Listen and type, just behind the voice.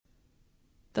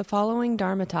The following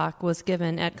Dharma talk was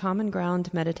given at Common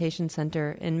Ground Meditation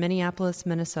Center in Minneapolis,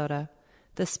 Minnesota.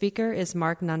 The speaker is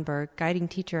Mark Nunberg, guiding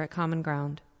teacher at Common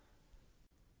Ground.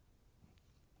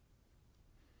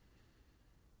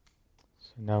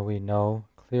 So now we know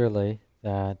clearly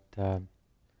that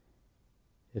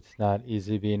it's not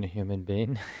easy being a human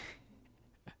being,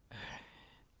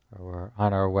 or we're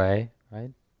on our way,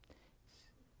 right?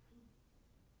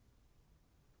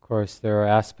 Of course, there are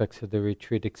aspects of the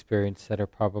retreat experience that are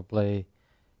probably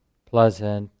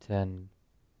pleasant and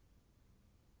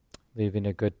leaving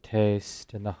a good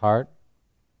taste in the heart,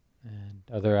 and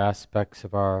other aspects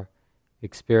of our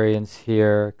experience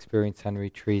here, experience on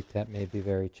retreat, that may be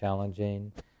very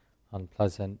challenging,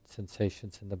 unpleasant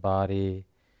sensations in the body,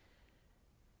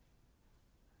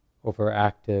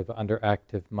 overactive,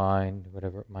 underactive mind,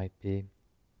 whatever it might be.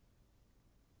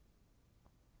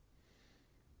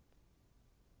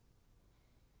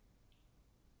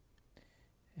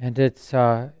 And it's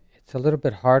a little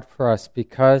bit hard for us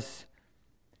because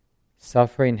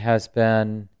suffering has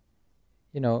been,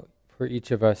 for each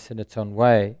of us in its own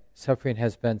way, suffering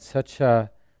has been such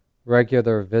a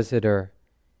regular visitor.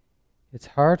 It's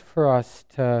hard for us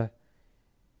to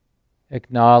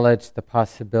acknowledge the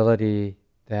possibility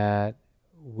that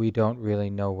we don't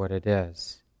really know what it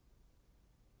is.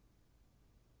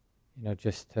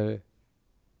 Just to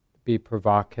be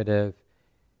provocative,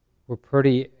 we're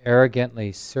pretty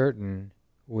arrogantly certain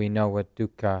we know what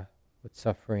dukkha, what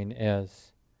suffering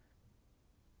is.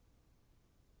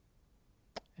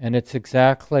 And it's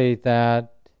exactly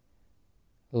that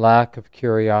lack of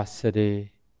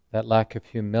curiosity, that lack of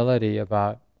humility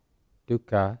about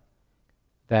dukkha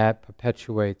that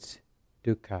perpetuates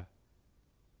dukkha.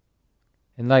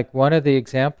 And like one of the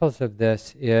examples of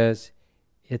this is,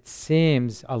 it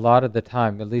seems a lot of the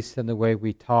time, at least in the way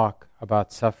we talk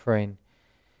about suffering,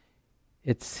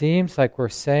 it seems like we're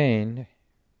saying,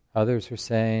 others are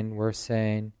saying, we're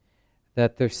saying,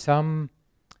 that there's some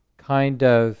kind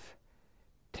of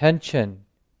tension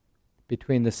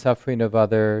between the suffering of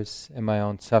others and my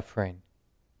own suffering.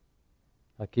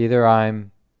 Like either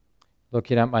I'm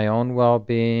looking at my own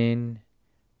well-being,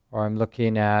 or I'm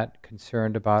looking at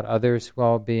concerned about others'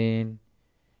 well-being,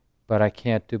 but I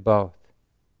can't do both.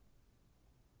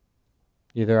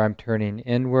 Either I'm turning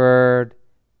inward,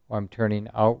 or I'm turning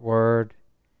outward.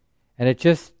 And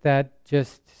that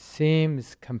just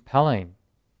seems compelling.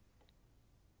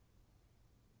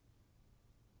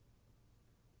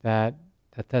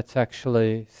 That's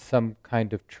actually some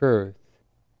kind of truth.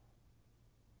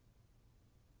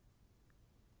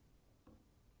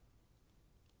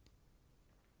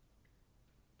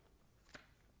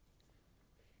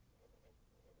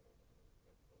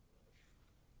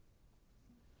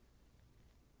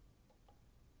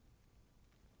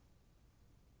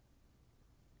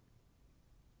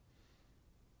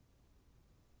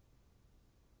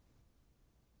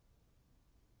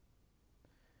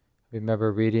 I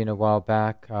remember reading a while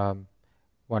back,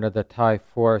 one of the Thai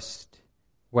forest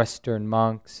Western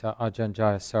monks, Ajahn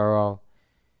Jayasaro,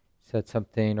 said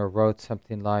something or wrote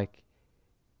something like,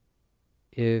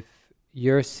 if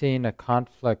you're seeing a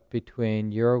conflict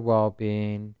between your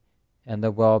well-being and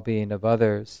the well-being of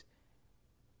others,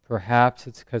 perhaps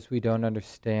it's because we don't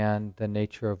understand the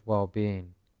nature of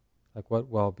well-being, like what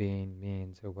well-being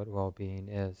means or what well-being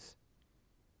is.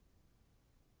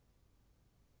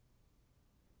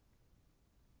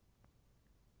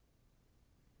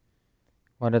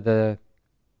 One of the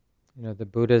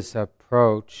Buddha's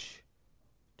approach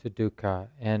to dukkha,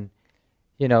 and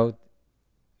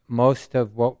most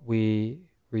of what we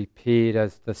repeat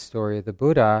as the story of the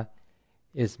Buddha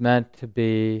is meant to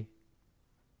be,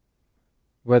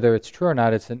 whether it's true or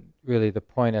not isn't really the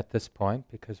point at this point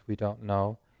because we don't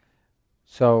know.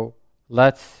 So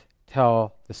let's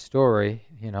tell the story,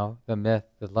 the myth,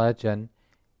 the legend,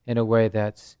 in a way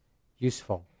that's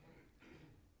useful.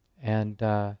 And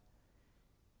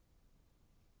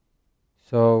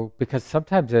so, because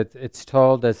sometimes it's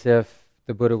told as if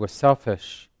the Buddha was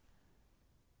selfish,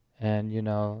 and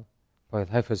boy,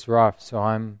 life is rough, so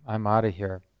I'm out of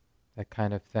here, that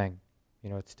kind of thing.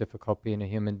 It's difficult being a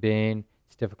human being,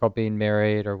 it's difficult being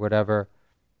married or whatever.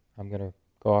 I'm going to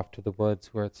go off to the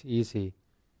woods where it's easy.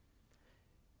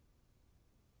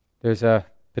 There's a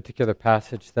particular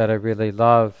passage that I really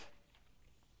love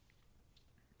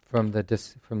from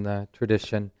the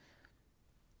tradition.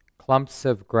 Clumps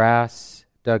of grass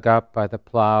dug up by the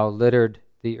plow littered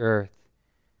the earth,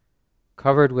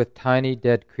 covered with tiny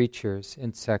dead creatures,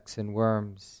 insects and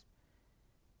worms.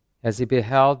 As he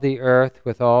beheld the earth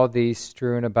with all these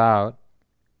strewn about,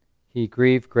 he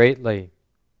grieved greatly,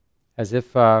 as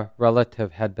if a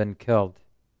relative had been killed.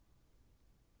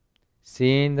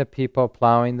 seeing the people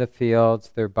plowing the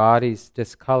fields, their bodies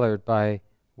discolored by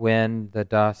wind, the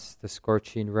dust, the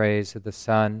scorching rays of the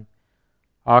sun,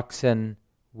 oxen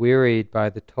wearied by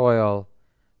the toil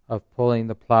of pulling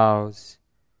the plows.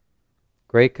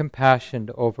 Great compassion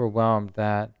overwhelmed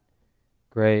that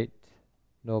great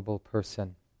noble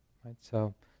person. Right?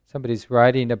 So somebody's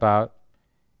writing about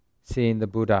seeing the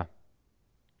Buddha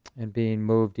and being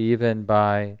moved even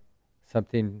by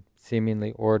something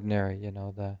seemingly ordinary,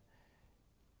 the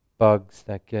bugs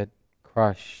that get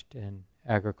crushed in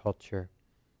agriculture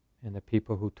and the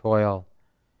people who toil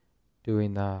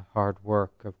doing the hard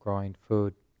work of growing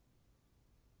food.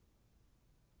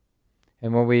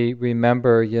 And when we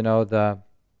remember, the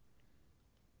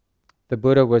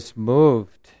Buddha was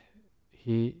moved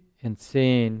in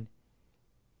seeing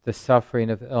the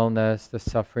suffering of illness, the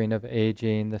suffering of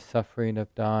aging, the suffering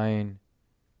of dying,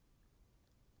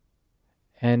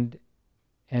 and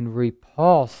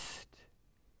repulsed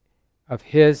of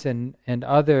his and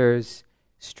others'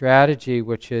 strategy,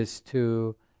 which is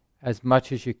to, as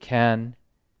much as you can,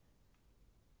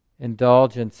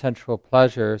 indulge in sensual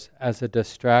pleasures as a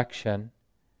distraction,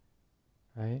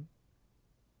 right?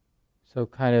 So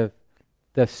kind of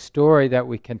the story that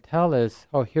we can tell is,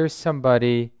 here's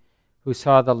somebody who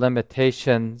saw the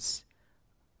limitations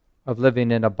of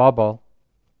living in a bubble,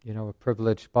 a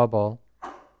privileged bubble,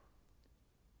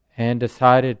 and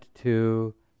decided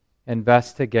to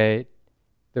investigate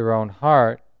their own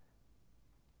heart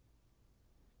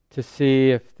to see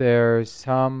if there's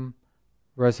some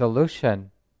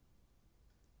resolution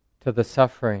to the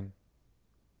suffering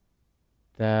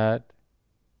that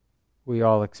we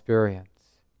all experience.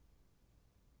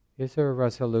 Is there a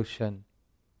resolution?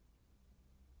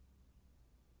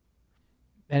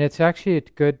 And it's actually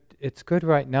good. It's good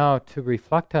right now to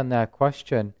reflect on that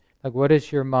question. Like, what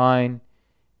is your mind?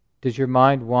 Does your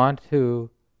mind want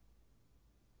to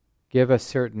give a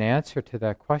certain answer to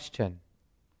that question?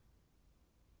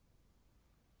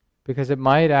 Because it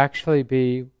might actually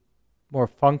be more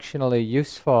functionally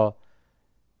useful.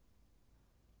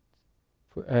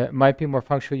 It might be more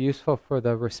functionally useful for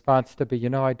the response to be,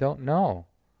 I don't know.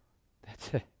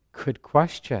 That's a good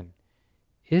question.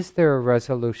 Is there a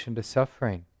resolution to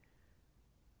suffering?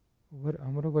 I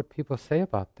wonder what people say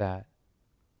about that.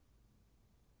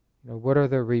 What are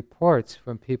the reports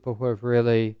from people who have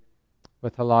really,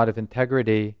 with a lot of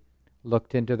integrity,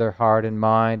 looked into their heart and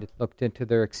mind, looked into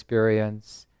their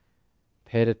experience,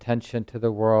 paid attention to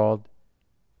the world?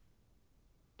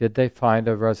 Did they find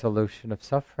a resolution of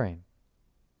suffering?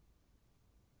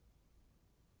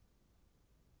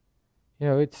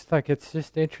 It's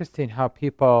just interesting how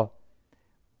people,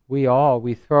 we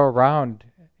throw around,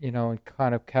 in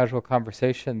kind of casual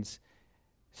conversations,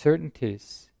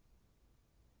 certainties.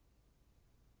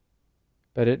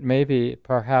 But it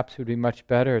perhaps would be much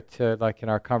better to, like in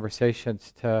our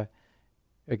conversations, to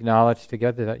acknowledge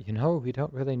together that, we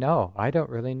don't really know. I don't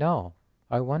really know.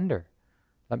 I wonder.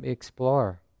 Let me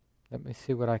explore. Let me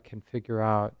see what I can figure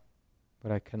out,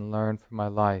 what I can learn from my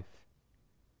life.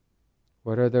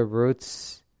 What are the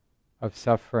roots of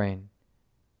suffering?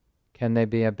 Can they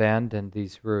be abandoned,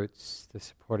 these roots, the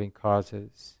supporting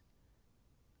causes?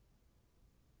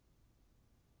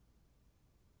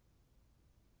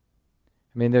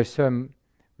 There's some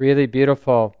really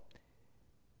beautiful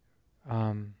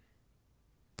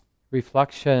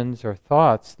reflections or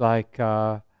thoughts like,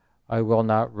 I will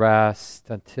not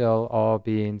rest until all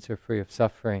beings are free of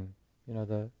suffering.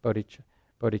 The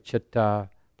bodhicitta,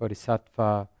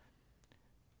 bodhisattva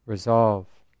resolve.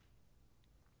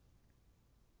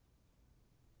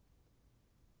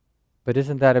 But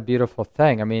isn't that a beautiful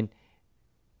thing?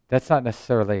 That's not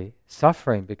necessarily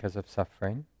suffering because of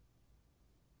suffering.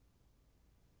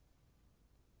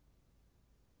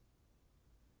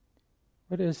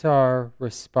 What is our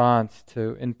response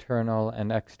to internal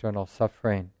and external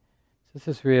suffering? This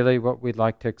is really what we'd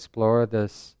like to explore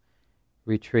this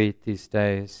retreat these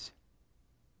days.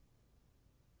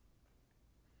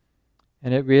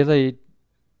 And it really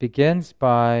begins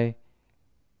by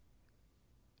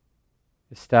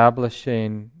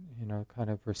establishing, kind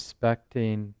of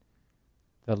respecting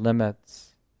the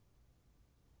limits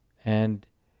and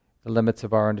the limits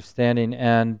of our understanding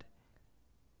and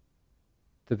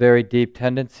the very deep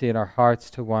tendency in our hearts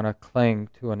to want to cling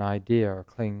to an idea or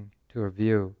cling to a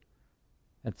view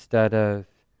instead of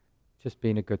just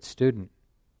being a good student,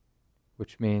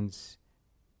 which means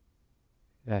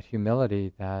that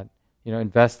humility, that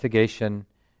investigation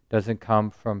doesn't come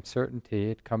from certainty,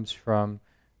 it comes from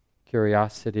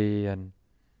curiosity and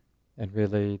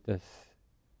really this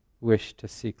wish to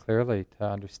see clearly, to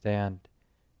understand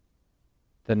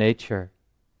the nature.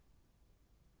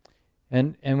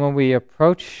 And when we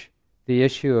approach the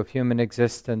issue of human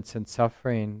existence and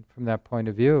suffering from that point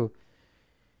of view,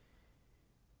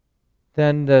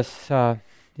 then this,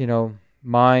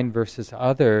 mind versus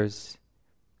others,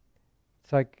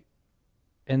 it's like,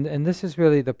 and this is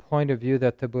really the point of view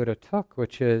that the Buddha took,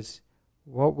 which is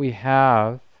what we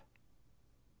have,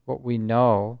 what we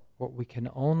know, what we can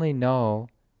only know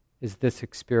is this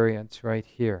experience right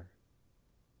here.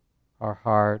 Our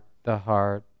heart,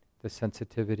 the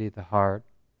sensitivity, the heart.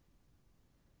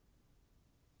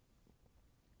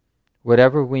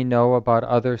 Whatever we know about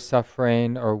other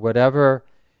suffering, or whatever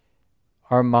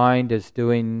our mind is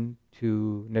doing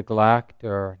to neglect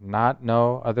or not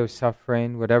know other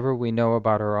suffering, whatever we know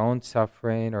about our own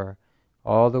suffering, or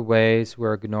all the ways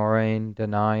we're ignoring,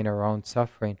 denying our own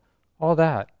suffering, all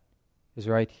that is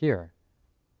right here.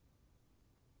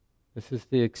 This is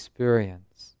the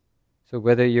experience. So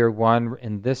whether you're one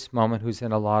in this moment who's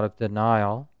in a lot of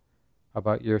denial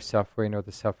about your suffering or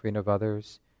the suffering of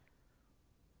others,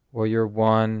 or you're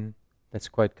one that's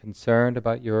quite concerned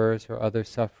about yours or other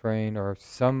suffering, or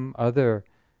some other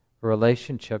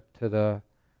relationship to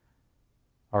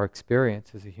our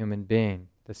experience as a human being,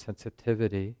 the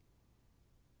sensitivity,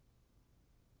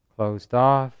 closed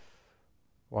off,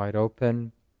 wide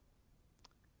open.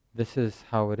 This is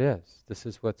how it is. This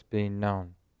is what's being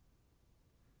known.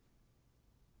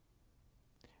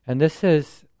 And this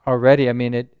is already,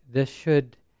 this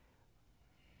should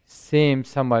seem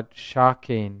somewhat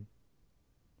shocking,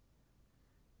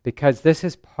 because this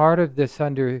is part of this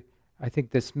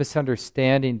this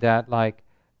misunderstanding that, like,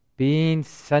 being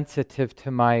sensitive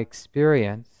to my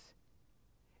experience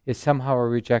is somehow a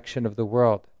rejection of the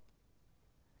world.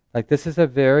 Like, this is a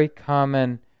very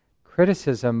common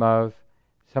criticism of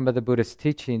some of the Buddhist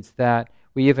teachings, that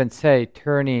we even say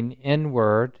turning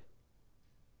inward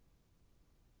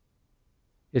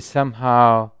is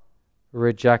somehow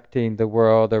rejecting the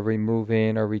world, or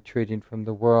removing or retreating from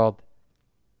the world.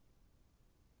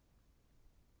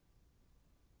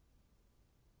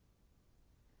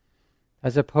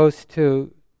 As opposed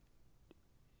to,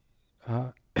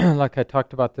 like I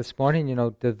talked about this morning,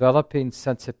 developing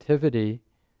sensitivity,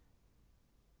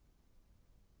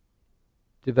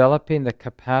 developing the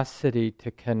capacity to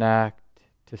connect,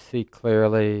 to see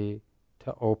clearly,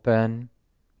 to open,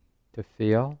 to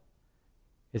feel,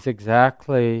 is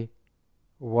exactly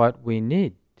what we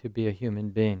need to be a human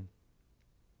being.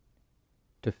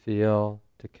 To feel,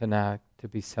 to connect, to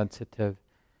be sensitive.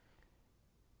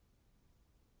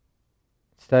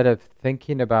 Instead of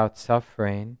thinking about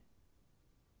suffering,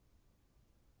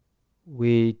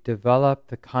 we develop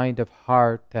the kind of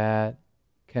heart that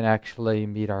can actually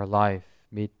meet our life,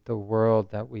 meet the world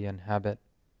that we inhabit.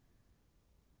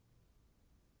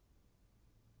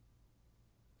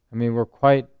 We're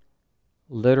quite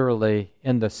literally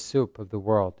in the soup of the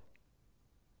world.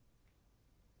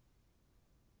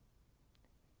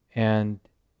 And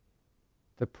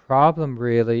the problem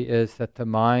really is that the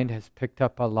mind has picked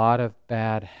up a lot of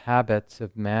bad habits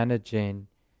of managing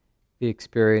the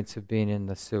experience of being in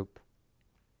the soup.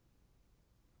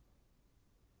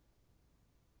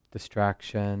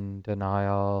 Distraction,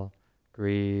 denial,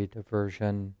 greed,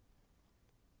 aversion.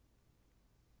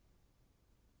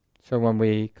 So when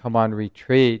we come on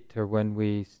retreat, or when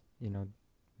we,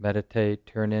 meditate,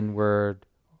 turn inward,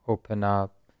 open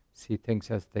up, see things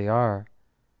as they are,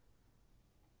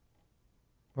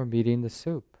 we're meeting the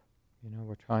soup.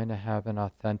 We're trying to have an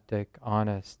authentic,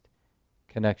 honest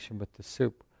connection with the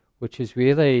soup, which is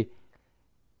really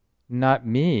not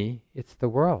me, it's the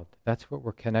world. That's what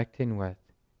we're connecting with.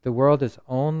 The world is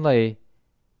only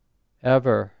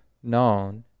ever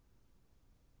known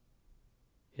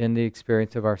in the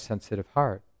experience of our sensitive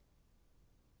heart.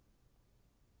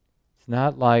 It's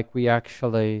not like we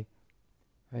actually,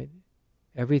 right?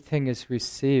 Everything is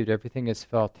received, everything is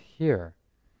felt here.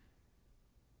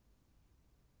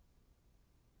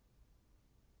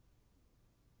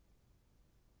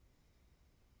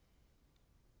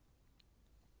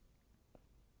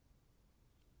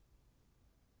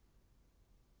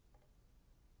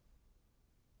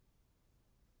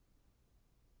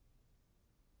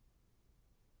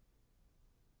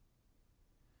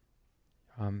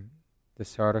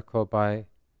 This article by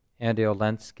Andy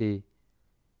Olensky,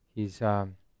 he's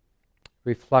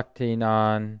reflecting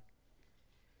on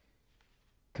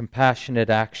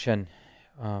compassionate action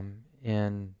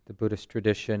in the Buddhist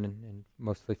tradition, and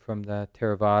mostly from the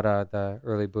Theravada, the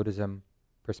early Buddhism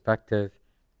perspective.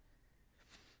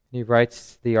 He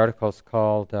writes, the article's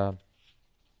called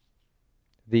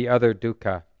The Other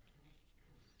Dukkha.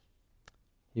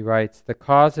 He writes, the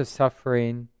cause of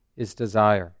suffering is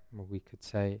desire. Or we could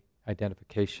say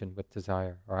identification with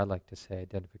desire, or I like to say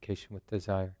identification with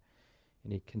desire.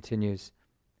 And he continues,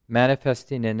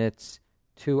 manifesting in its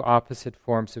two opposite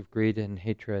forms of greed and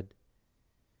hatred.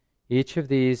 Each of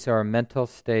these are mental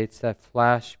states that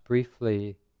flash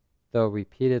briefly, though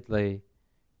repeatedly,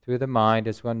 through the mind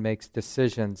as one makes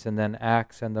decisions and then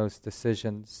acts on those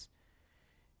decisions.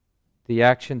 The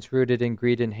actions rooted in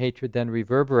greed and hatred then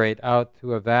reverberate out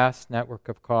through a vast network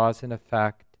of cause and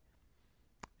effect.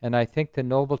 And I think the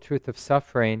noble truth of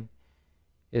suffering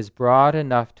is broad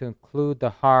enough to include the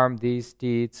harm these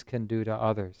deeds can do to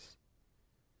others.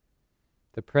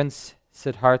 The Prince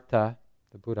Siddhartha,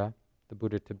 the Buddha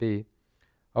to be,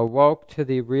 awoke to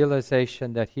the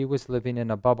realization that he was living in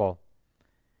a bubble,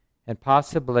 and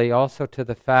possibly also to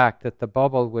the fact that the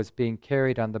bubble was being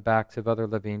carried on the backs of other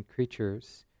living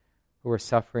creatures who were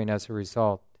suffering as a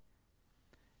result.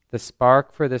 The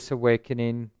spark for this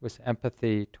awakening was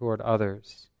empathy toward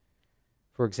others.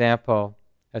 For example,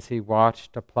 as he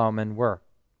watched a plowman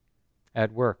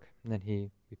at work, and then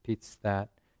he repeats that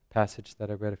passage that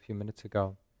I read a few minutes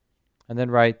ago, and then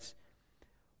writes,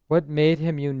 what made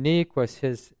him unique was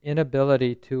his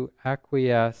inability to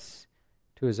acquiesce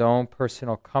to his own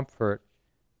personal comfort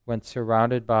when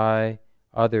surrounded by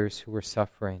others who were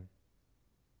suffering.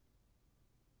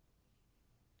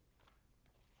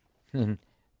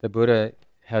 The Buddha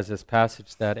has this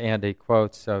passage that Andy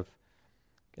quotes of,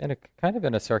 in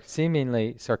a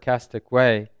seemingly sarcastic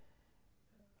way,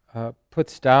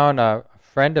 puts down a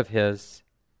friend of his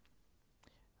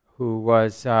who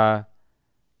was,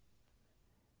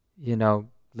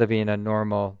 living a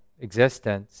normal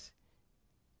existence.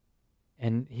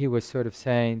 And he was sort of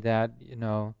saying that,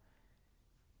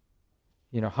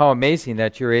 how amazing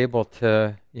that you're able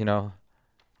to,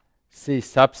 see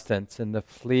substance in the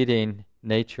fleeting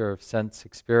nature of sense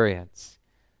experience.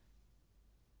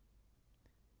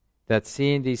 That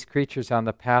seeing these creatures on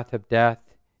the path of death,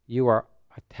 you are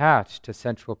attached to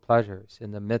sensual pleasures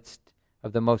in the midst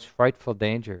of the most frightful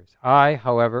dangers. I,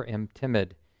 however, am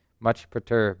timid, much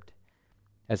perturbed.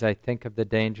 As I think of the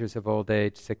dangers of old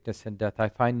age, sickness, and death, I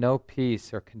find no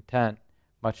peace or content,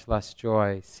 much less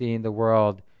joy, seeing the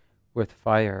world with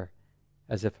fire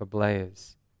as if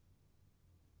ablaze.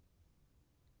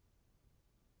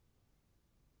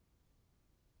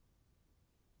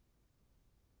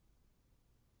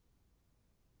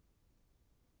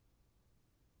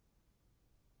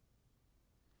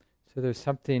 So there's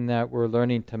something that we're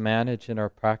learning to manage in our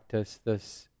practice,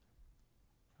 this,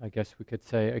 I guess we could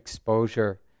say,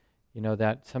 exposure,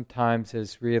 that sometimes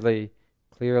is really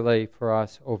clearly for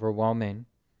us overwhelming.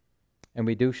 And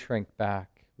we do shrink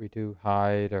back. We do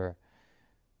hide or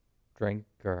drink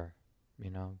or,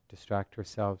 distract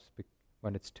ourselves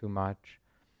when it's too much.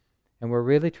 And we're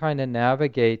really trying to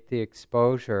navigate the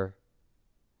exposure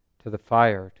to the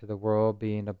fire, to the world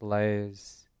being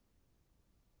ablaze.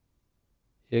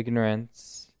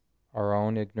 Ignorance, our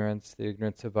own ignorance, the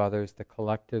ignorance of others, the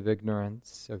collective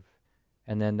ignorance of,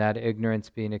 and then that ignorance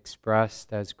being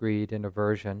expressed as greed and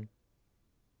aversion.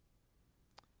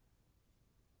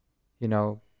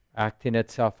 Acting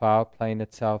itself out, playing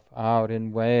itself out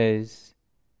in ways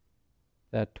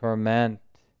that torment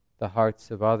the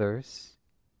hearts of others.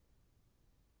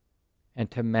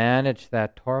 And to manage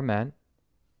that torment,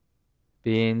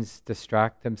 beings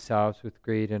distract themselves with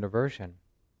greed and aversion.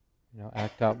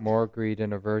 Act out more greed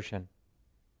and aversion.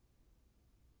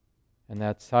 And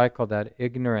that cycle, that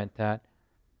ignorant, that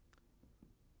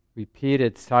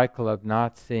repeated cycle of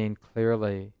not seeing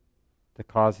clearly the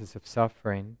causes of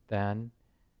suffering, then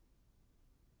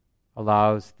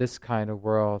allows this kind of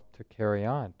world to carry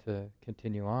on, to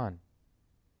continue on.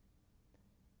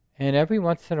 And every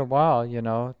once in a while,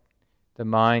 the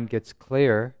mind gets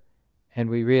clear, and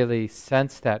we really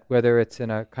sense that, whether it's in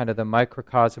a kind of the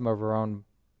microcosm of our own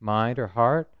mind or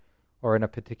heart, or in a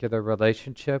particular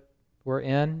relationship we're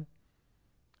in,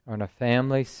 or in a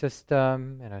family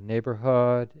system, in a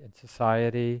neighborhood, in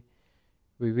society,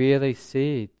 we really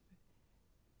see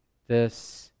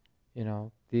this,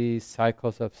 these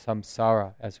cycles of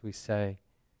samsara, as we say.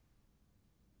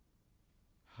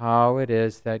 How it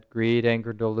is that greed,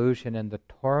 anger, delusion, and the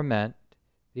torment,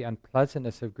 the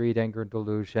unpleasantness of greed, anger,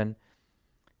 delusion,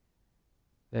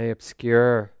 they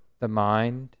obscure the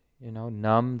mind,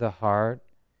 numb the heart,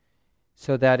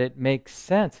 so that it makes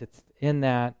sense. It's in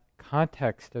that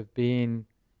context of being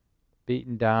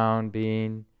beaten down,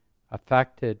 being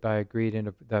affected by greed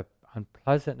and the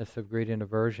unpleasantness of greed and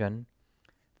aversion,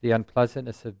 the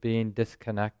unpleasantness of being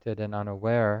disconnected and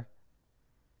unaware.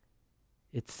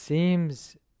 It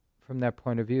seems, from that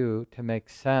point of view, to make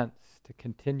sense to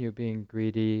continue being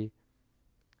greedy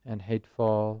and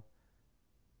hateful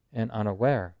and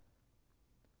unaware.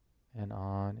 and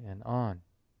on and on.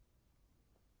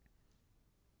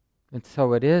 And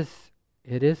so it is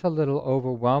a little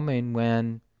overwhelming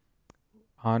when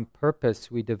on purpose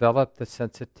we develop the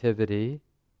sensitivity,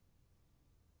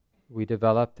 we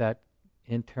develop that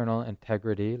internal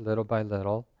integrity little by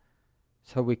little,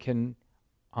 so we can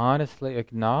honestly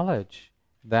acknowledge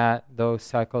that those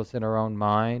cycles in our own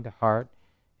mind, heart,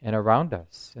 and around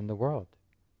us in the world.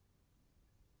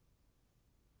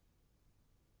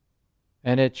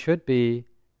 And it should be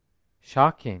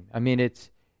shocking. I mean,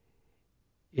 it's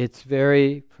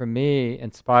very, for me,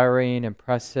 inspiring,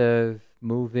 impressive,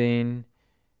 moving,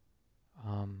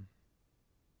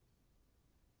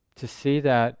 to see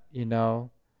that, I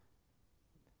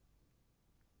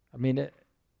mean,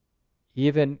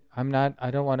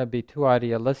 I don't want to be too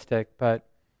idealistic, but,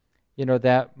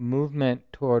 that movement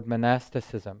toward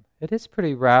monasticism, it is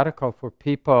pretty radical for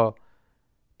people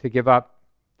to give up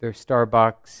their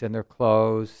Starbucks and their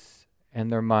clothes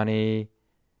and their money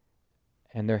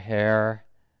and their hair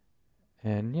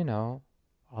and, a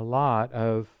lot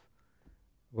of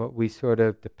what we sort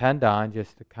of depend on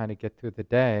just to kind of get through the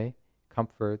day,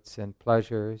 comforts and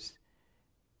pleasures,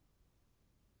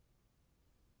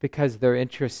 because they're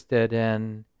interested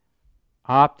in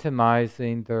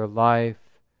optimizing their life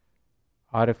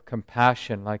out of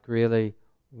compassion, like really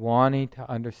wanting to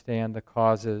understand the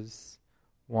causes,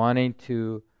 wanting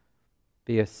to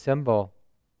be a symbol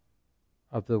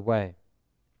of the way,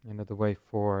 the way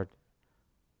forward,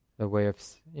 the way of,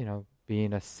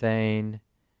 being a sane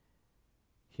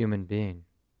human being.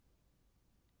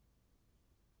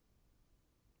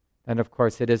 And of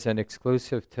course, it isn't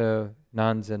exclusive to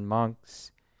nuns and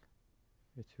monks.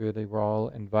 It's really, we're all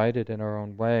invited in our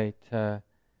own way to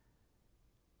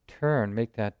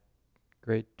make that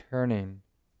great turning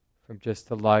from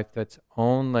just a life that's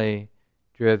only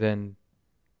driven,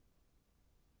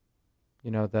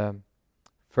 the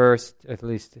first, at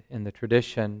least in the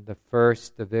tradition,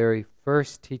 the very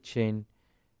first teaching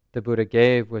the Buddha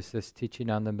gave was this teaching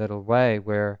on the middle way,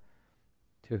 where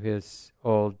to his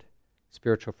old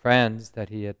spiritual friends that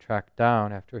he had tracked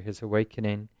down after his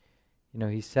awakening,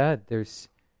 he said, there's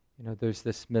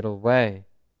this middle way.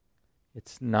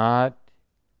 It's not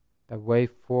the way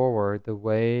forward, the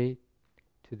way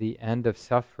to the end of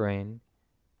suffering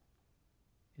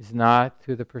is not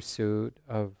through the pursuit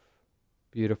of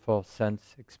beautiful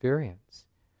sense experience,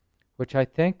 which I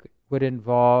think would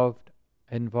involve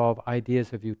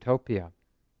ideas of utopia.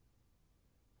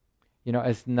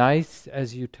 As nice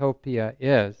as utopia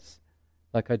is,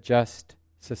 like a just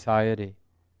society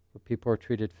where people are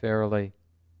treated fairly,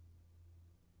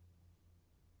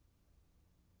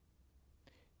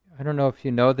 I don't know if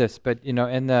you know this, but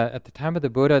at the time of the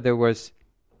Buddha, there was,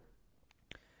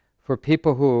 for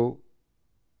people who,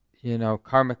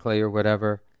 karmically or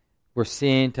whatever, were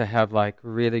seen to have like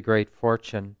really great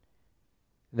fortune,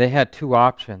 they had two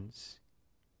options.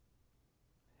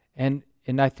 And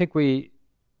I think we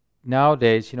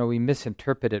nowadays, we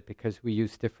misinterpret it because we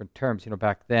use different terms.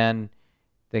 Back then,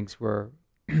 things were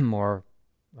more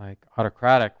like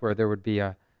autocratic, where there would be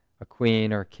a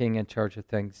queen or a king in charge of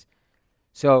things.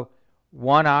 So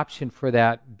one option for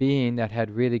that being that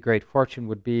had really great fortune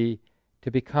would be to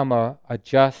become a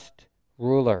just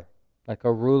ruler, like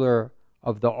a ruler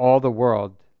of all the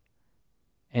world,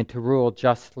 and to rule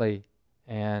justly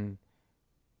and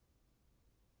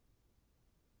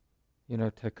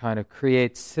to kind of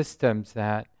create systems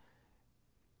that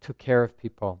took care of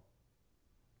people.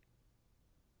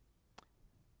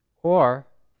 Or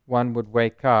one would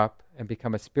wake up and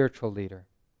become a spiritual leader,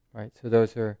 right?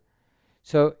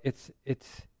 So it's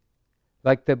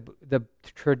like the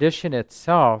tradition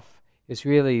itself is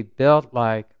really built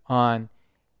like on,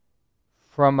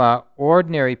 from an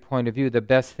ordinary point of view, the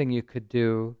best thing you could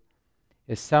do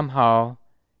is somehow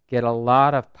get a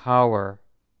lot of power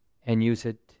and use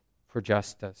it for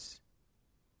justice.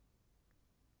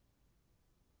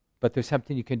 But there's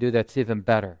something you can do that's even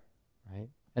better, right?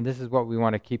 And this is what we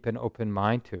want to keep an open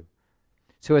mind to.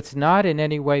 So it's not in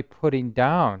any way putting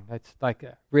down. It's like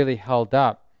really held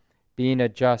up. Being a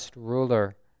just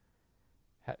ruler,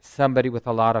 somebody with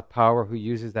a lot of power who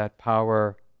uses that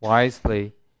power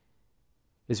wisely,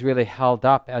 is really held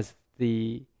up as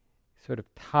the sort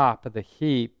of top of the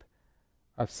heap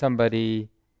of somebody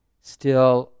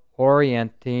still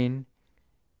orienting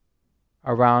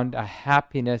around a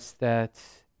happiness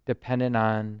that's dependent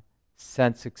on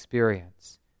sense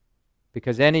experience.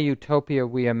 Because any utopia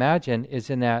we imagine is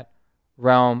in that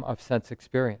realm of sense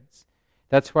experience.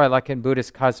 That's why, like in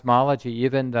Buddhist cosmology,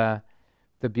 even the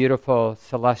beautiful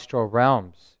celestial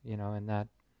realms, in that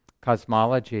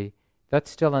cosmology,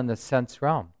 that's still in the sense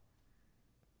realm.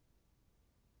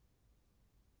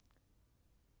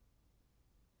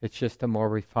 It's just a more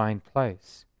refined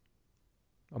place,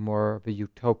 a more of a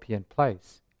utopian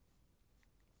place.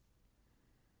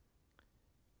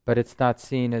 But it's not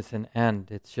seen as an end.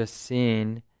 It's just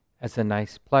seen as a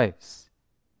nice place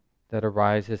that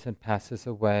arises and passes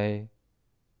away,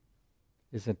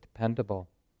 isn't dependable.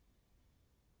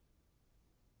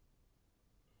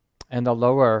 And the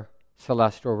lower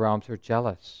celestial realms are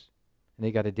jealous, and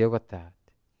you got to deal with that,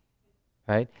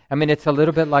 right? I mean, it's a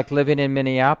little bit like living in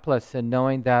Minneapolis and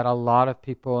knowing that a lot of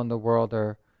people in the world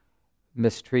are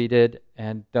mistreated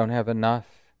and don't have enough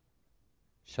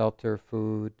shelter,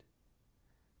 food.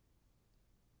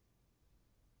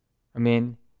 I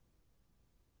mean,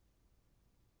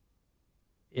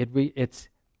 it's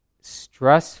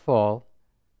stressful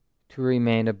to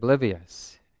remain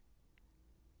oblivious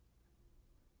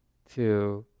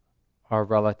to our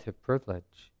relative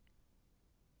privilege.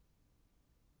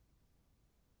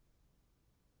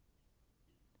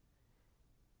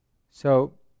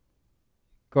 So,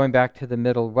 going back to the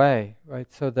middle way, right?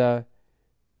 So the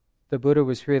Buddha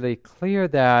was really clear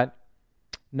that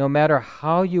no matter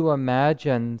how you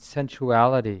imagine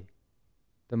sensuality,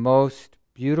 the most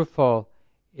beautiful,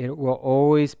 it will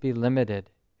always be limited.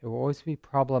 It will always be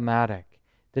problematic.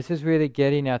 This is really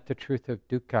getting at the truth of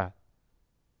dukkha.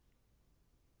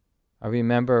 I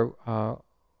remember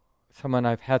someone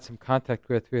I've had some contact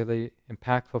with, really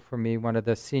impactful for me, one of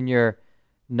the senior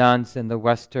nuns in the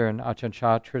Western Ajahn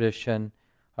Chah tradition,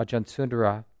 Ajahn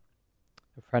Sundara,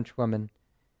 a French woman,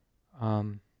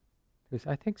 who's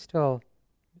I think still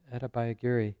at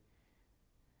Abhayagiri.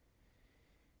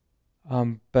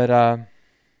 But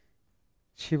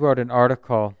she wrote an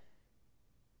article,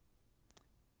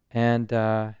 and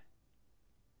I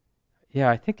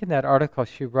think in that article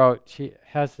she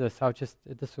has this,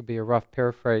 this will be a rough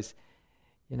paraphrase,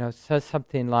 says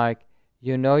something like,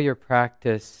 your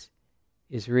practice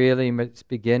is really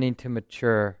beginning to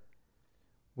mature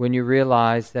when you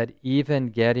realize that even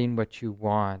getting what you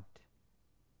want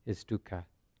is dukkha.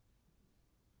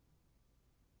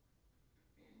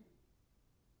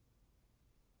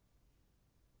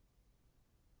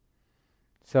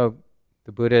 So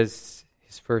the Buddha's,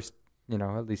 his first,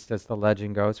 at least as the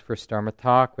legend goes, first Dharma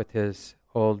talk with his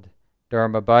old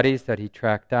Dharma buddies that he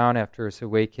tracked down after his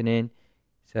awakening.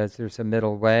 He says there's a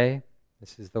middle way.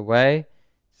 This is the way.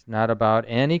 It's not about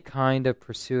any kind of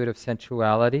pursuit of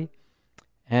sensuality,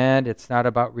 and it's not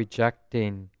about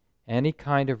rejecting any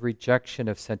kind of rejection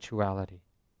of sensuality,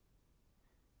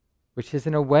 which is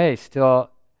in a way still,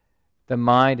 the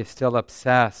mind is still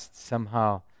obsessed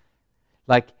somehow.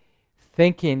 Like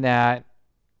thinking that,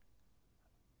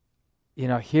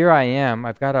 here I am,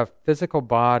 I've got a physical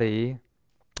body,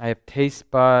 I have taste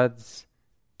buds,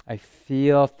 I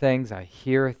feel things, I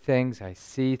hear things, I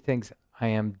see things, I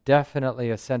am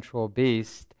definitely a sensual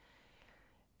beast,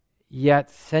 yet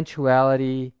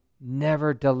sensuality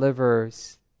never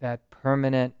delivers that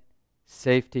permanent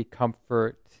safety,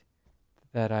 comfort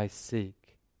that I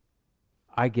seek.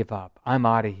 I give up, I'm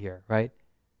out of here, right?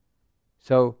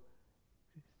 So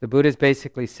the Buddha is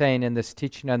basically saying in this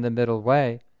teaching on the middle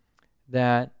way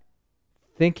that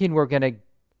thinking we're going to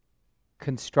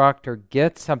construct or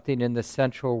get something in the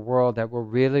sensual world that will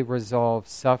really resolve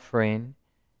suffering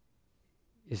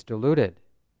is deluded,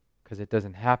 because it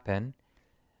doesn't happen.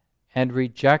 And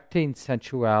rejecting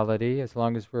sensuality, as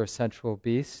long as we're a sensual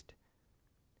beast,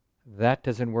 that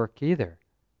doesn't work either.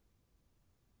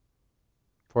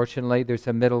 Fortunately, there's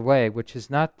a middle way, which is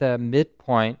not the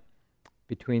midpoint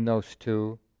between those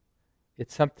two.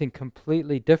 It's something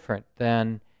completely different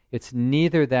than, it's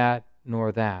neither that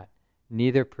nor that.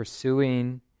 Neither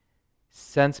pursuing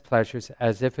sense pleasures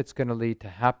as if it's going to lead to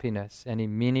happiness, any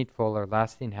meaningful or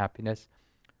lasting happiness,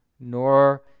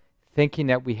 nor thinking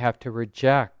that we have to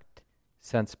reject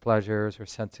sense pleasures or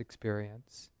sense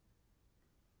experience.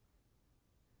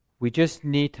 We just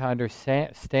need to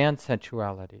understand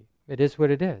sensuality. It is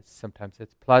what it is. Sometimes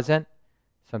it's pleasant,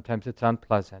 sometimes it's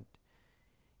unpleasant.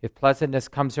 If pleasantness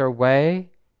comes our way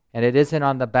and it isn't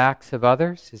on the backs of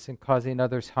others, isn't causing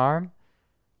others harm,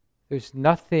 there's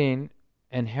nothing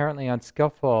inherently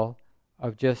unskillful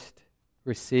of just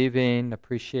receiving,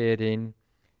 appreciating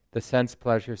the sense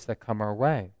pleasures that come our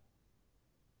way.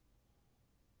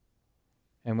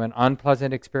 And when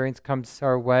unpleasant experience comes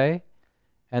our way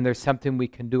and there's something we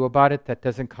can do about it that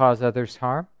doesn't cause others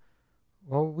harm,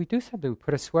 well, we do something. We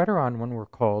put a sweater on when we're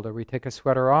cold, or we take a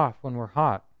sweater off when we're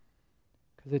hot,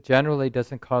 because it generally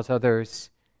doesn't cause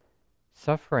others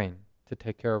suffering to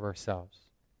take care of ourselves.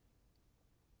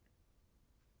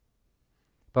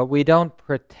 But we don't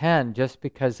pretend just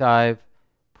because I've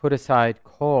put aside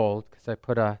cold, because I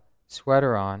put a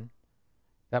sweater on,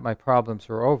 that my problems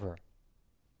are over.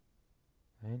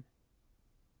 right?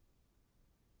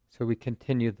 So we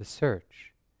continue the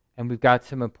search. And we've got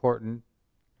some important,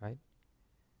 right?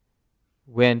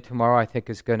 When tomorrow I think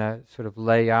is going to sort of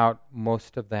lay out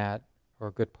most of that, or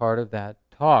a good part of that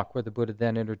talk, where the Buddha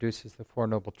then introduces the Four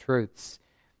Noble Truths,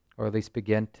 or at least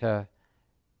begin to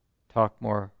talk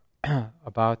more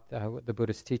about the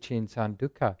Buddha's teachings on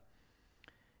dukkha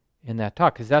in that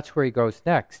talk, because that's where he goes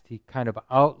next. He kind of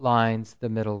outlines the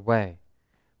middle way,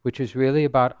 which is really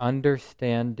about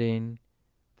understanding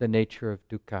the nature of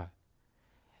dukkha.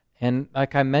 And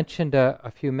like I mentioned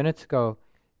a few minutes ago,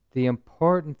 the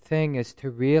important thing is to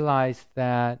realize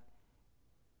that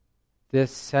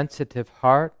this sensitive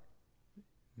heart,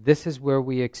 this is where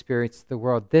we experience the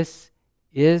world. This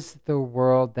is the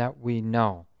world that we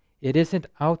know. It isn't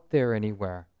out there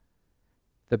anywhere.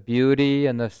 The beauty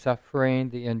and the suffering,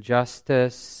 the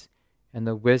injustice and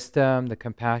the wisdom, the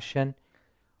compassion,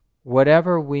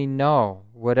 whatever we know,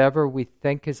 whatever we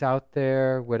think is out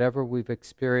there, whatever we've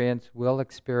experienced, will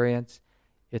experience,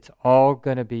 it's all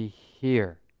going to be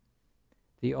here.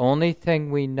 The only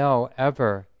thing we know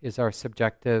ever is our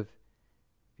subjective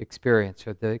experience,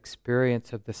 or the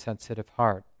experience of the sensitive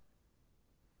heart.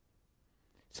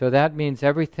 So that means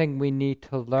everything we need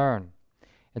to learn.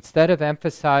 Instead of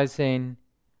emphasizing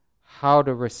how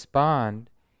to respond,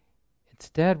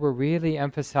 instead we're really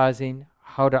emphasizing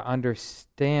how to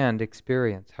understand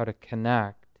experience, how to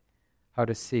connect, how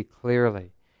to see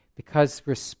clearly. Because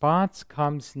response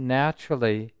comes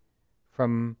naturally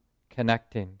from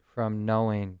connecting, from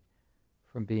knowing,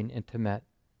 from being intimate,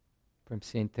 from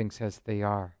seeing things as they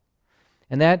are.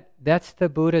 And that's the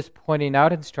Buddha's pointing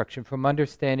out instruction, from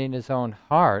understanding his own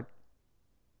heart,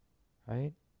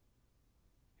 right?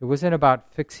 It wasn't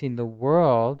about fixing the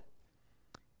world.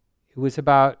 It was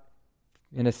about,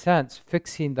 in a sense,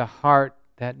 fixing the heart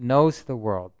that knows the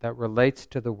world, that relates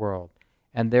to the world,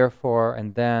 and therefore,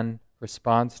 and then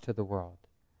responds to the world.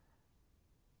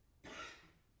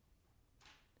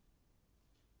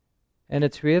 And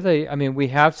it's really, we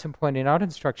have some pointing out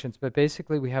instructions, but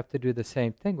basically we have to do the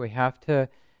same thing. We have to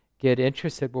get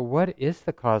interested, well, what is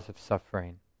the cause of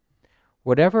suffering?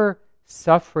 Whatever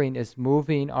suffering is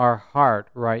moving our heart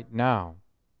right now,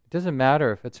 it doesn't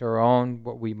matter if it's our own,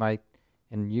 what we might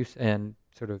in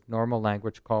sort of normal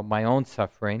language call my own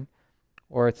suffering,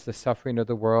 or it's the suffering of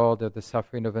the world or the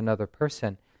suffering of another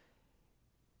person.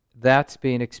 That's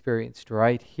being experienced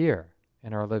right here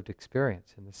in our lived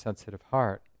experience, in the sensitive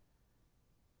heart.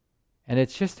 And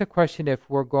it's just a question if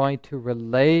we're going to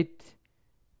relate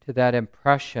to that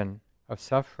impression of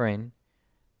suffering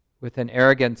with an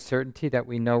arrogant certainty that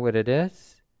we know what it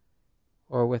is,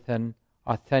 or with an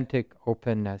authentic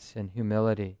openness and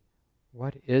humility.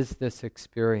 What is this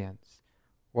experience?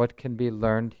 What can be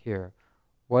learned here?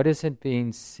 What isn't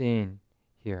being seen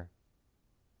here?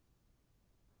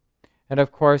 And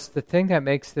of course, the thing that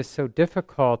makes this so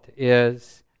difficult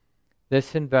is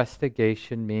this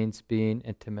investigation means being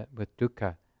intimate with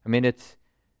dukkha.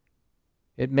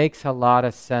 It makes a lot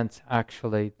of sense,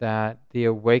 actually, that the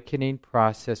awakening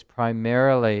process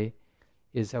primarily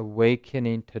is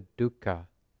awakening to dukkha,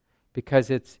 because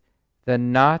it's the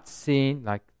not seeing,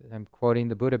 like I'm quoting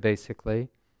the Buddha basically,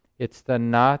 it's the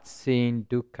not seeing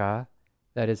dukkha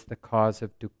that is the cause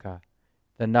of dukkha.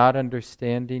 The not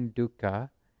understanding dukkha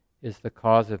is the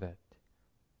cause of it.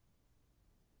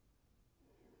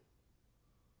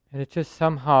 And it just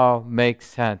somehow makes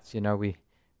sense.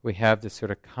 We have this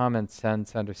sort of common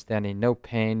sense understanding, no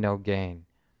pain, no gain.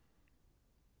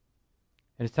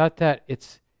 And it's not that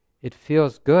it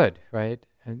feels good, right?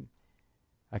 And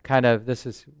this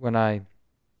is when I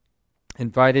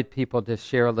invited people to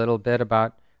share a little bit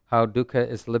about how dukkha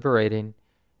is liberating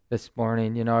this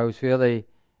morning. I was really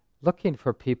looking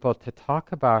for people to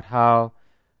talk about how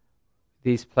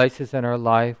these places in our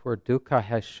life where dukkha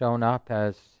has shown up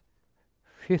as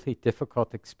really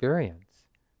difficult experience,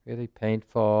 really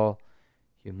painful,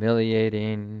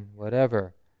 humiliating,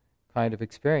 whatever kind of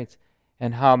experience,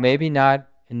 and how maybe not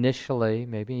initially,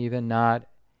 maybe even not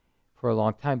for a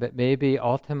long time, but maybe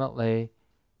ultimately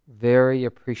very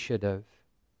appreciative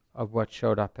of what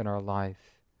showed up in our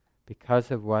life because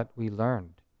of what we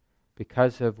learned,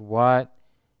 because of what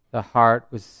the heart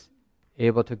was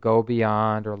able to go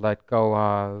beyond or let go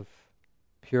of,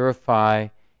 purify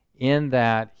in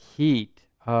that heat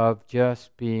of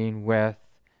just being with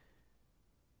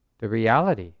the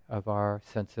reality of our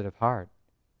sensitive heart.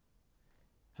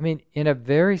 In a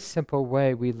very simple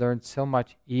way, we learn so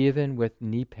much even with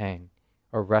knee pain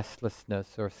or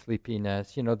restlessness or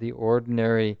sleepiness, the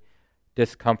ordinary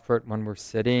discomfort when we're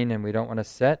sitting and we don't want to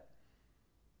sit.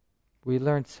 We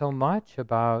learn so much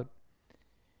about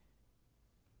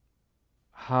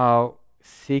how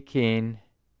seeking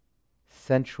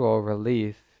sensual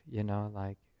relief,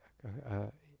 like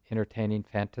entertaining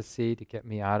fantasy to get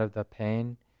me out of the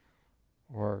pain,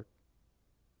 or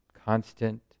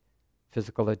constant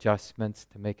physical adjustments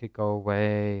to make it go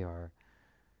away, or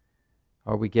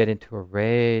we get into a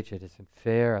rage, it isn't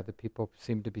fair, other people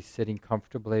seem to be sitting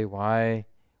comfortably, why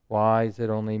is it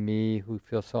only me who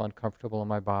feels so uncomfortable in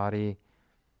my body?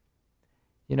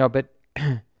 But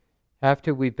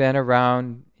after we've been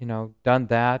around, done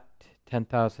that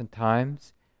 10,000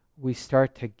 times, we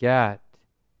start to get,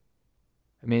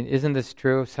 isn't this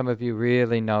true? Some of you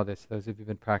really know this, those of you who've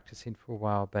been practicing for a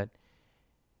while, but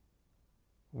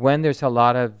when there's a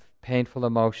lot of painful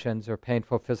emotions or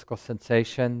painful physical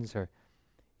sensations or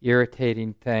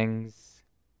irritating things,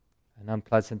 an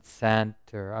unpleasant scent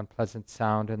or unpleasant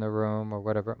sound in the room or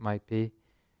whatever it might be,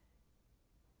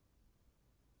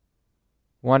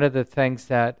 one of the things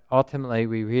that ultimately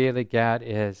we really get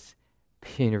is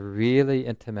being really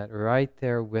intimate right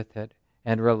there with it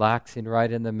and relaxing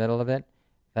right in the middle of it.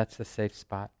 That's a safe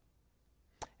spot.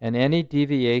 And any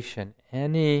deviation,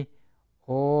 any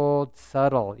old,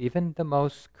 subtle, even the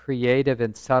most creative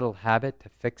and subtle habit to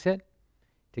fix it,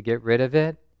 to get rid of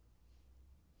it,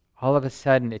 all of a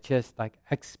sudden it just like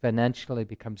exponentially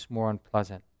becomes more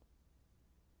unpleasant.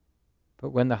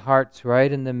 But when the heart's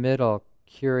right in the middle,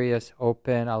 curious,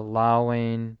 open,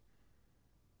 allowing,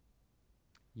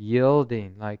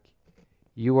 yielding, like,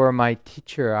 you are my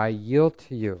teacher, I yield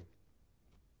to you.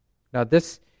 Now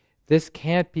this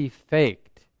can't be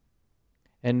faked.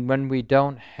 And when we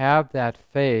don't have that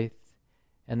faith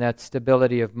and that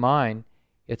stability of mind,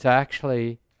 it's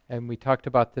actually, and we talked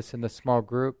about this in the small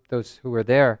group, those who were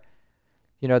there,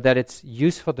 that it's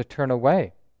useful to turn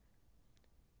away,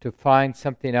 to find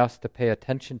something else to pay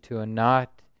attention to and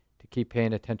not to keep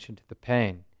paying attention to the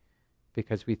pain,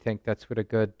 because we think that's what a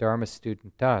good Dharma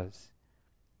student does.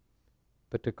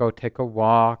 But to go take a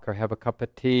walk or have a cup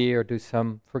of tea or do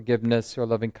some forgiveness or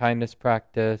loving kindness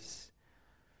practice,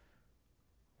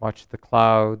 watch the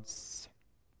clouds,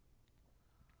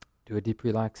 do a deep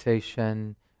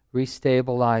relaxation,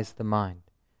 restabilize the mind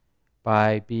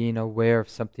by being aware of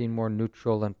something more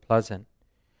neutral and pleasant,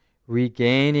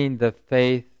 regaining the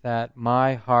faith that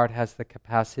my heart has the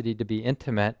capacity to be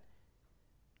intimate,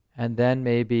 and then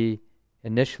maybe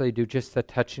initially do just the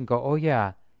touch and go, oh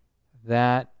yeah,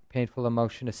 that painful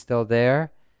emotion is still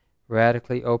there,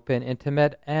 radically open,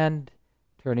 intimate, and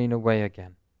turning away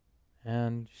again,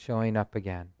 and showing up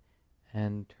again,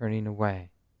 and turning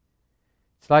away.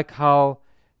 It's like how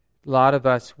a lot of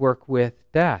us work with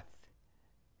death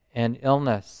and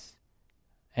illness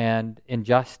and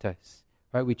injustice,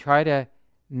 right? We try to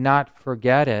not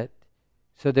forget it.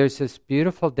 So there's this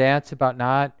beautiful dance about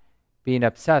not being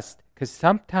obsessed, because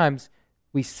sometimes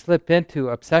we slip into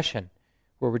obsession,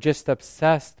 where we're just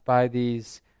obsessed by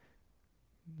these,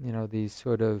 these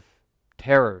sort of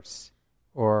terrors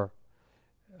or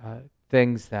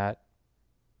things that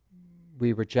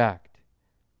we reject.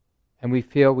 And we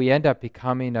feel we end up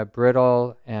becoming a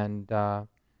brittle and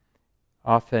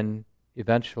often,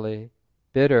 eventually,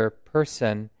 bitter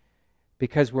person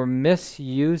because we're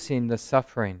misusing the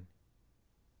suffering,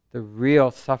 the real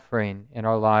suffering in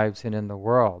our lives and in the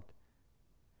world.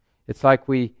 It's like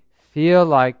we feel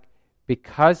like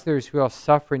because there's real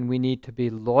suffering, we need to be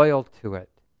loyal to it,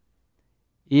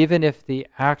 even if the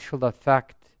actual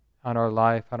effect on our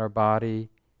life, on our body,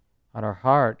 on our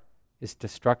heart is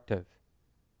destructive.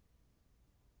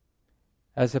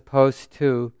 As opposed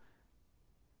to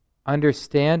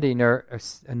understanding or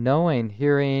knowing,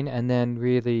 hearing, and then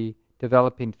really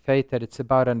developing faith that it's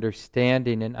about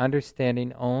understanding, and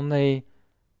understanding only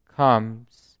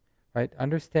comes, right?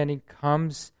 Understanding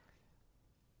comes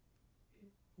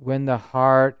when the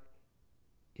heart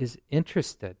is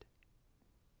interested.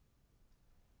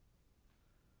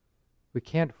 We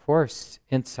can't force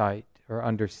insight or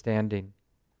understanding.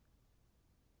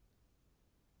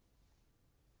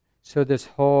 So this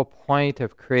whole point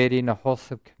of creating a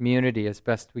wholesome community as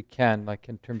best we can, like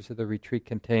in terms of the retreat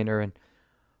container and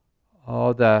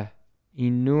all the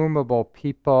innumerable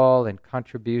people and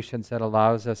contributions that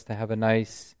allows us to have a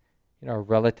nice,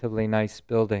 relatively nice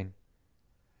building.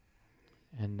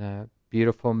 And a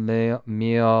beautiful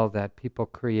meal that people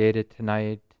created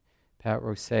tonight. Pat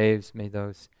Rosaves made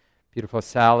those beautiful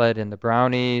salad and the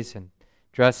brownies and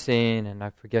dressing, and I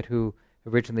forget who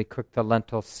originally cooked the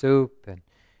lentil soup, and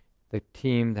the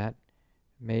team that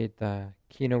made the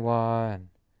quinoa and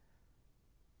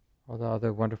all the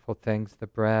other wonderful things, the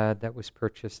bread that was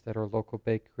purchased at our local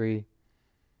bakery.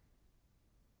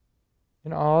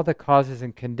 All the causes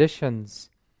and conditions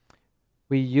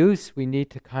we need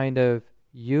to kind of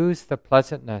use the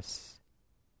pleasantness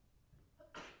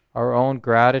our own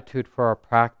gratitude for our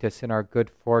practice and our good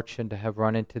fortune to have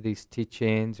run into these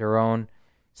teachings, our own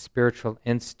spiritual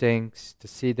instincts, to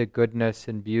see the goodness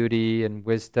and beauty and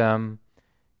wisdom,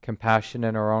 compassion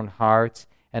in our own hearts,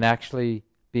 and actually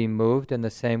be moved in the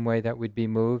same way that we'd be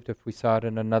moved if we saw it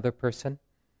in another person.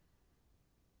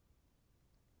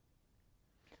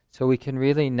 So we can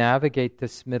really navigate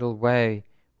this middle way,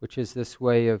 which is this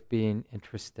way of being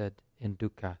interested in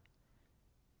dukkha.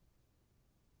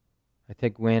 I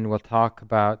think Wynne will talk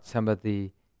about some of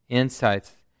the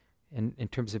insights in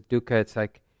terms of dukkha. It's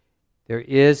like there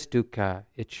is dukkha.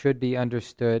 It should be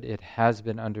understood. It has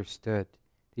been understood.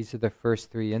 These are the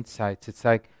first three insights. It's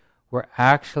like we're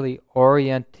actually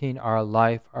orienting our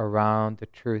life around the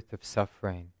truth of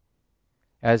suffering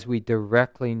as we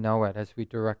directly know it, as we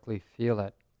directly feel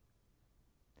it.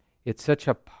 It's such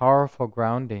a powerful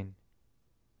grounding.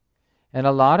 And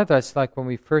a lot of us, like when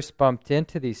we first bumped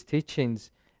into these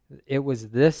teachings, it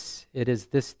is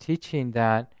this teaching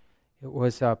that it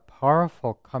was a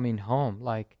powerful coming home,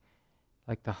 like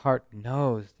the heart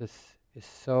knows this is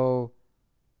so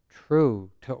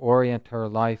true to orient our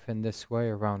life in this way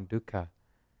around dukkha.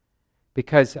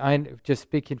 Because I'm just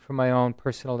speaking from my own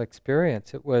personal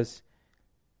experience, it was,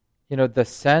 the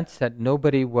sense that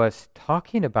nobody was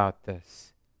talking about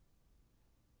this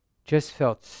just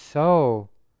felt so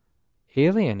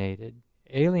alienating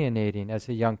as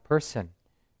a young person.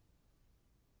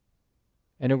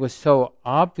 And it was so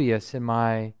obvious in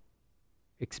my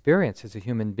experience as a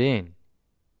human being.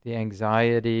 The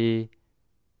anxiety,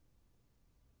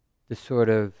 the sort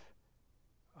of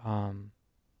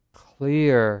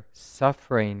clear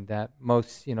suffering that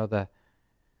most, the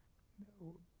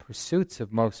pursuits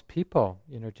of most people,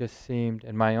 just seemed,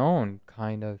 in my own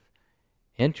kind of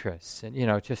interests. And,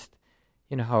 just,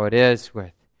 how it is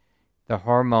with the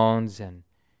hormones and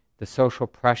the social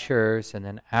pressures, and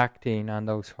then acting on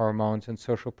those hormones and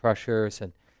social pressures,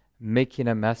 and making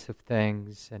a mess of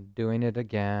things, and doing it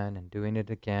again, and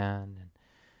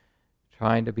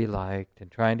trying to be liked,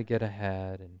 and trying to get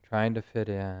ahead, and trying to fit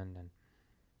in.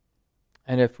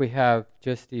 And if we have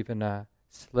just even a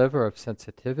sliver of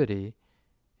sensitivity,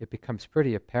 it becomes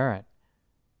pretty apparent.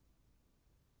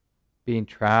 Being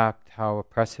trapped, how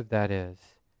oppressive that is.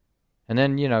 And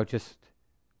then, just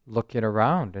looking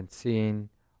around and seeing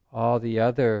all the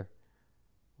other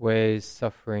ways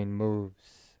suffering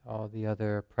moves, all the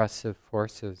other oppressive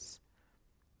forces.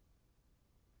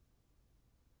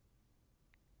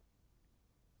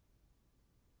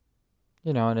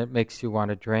 And it makes you want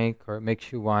to drink, or it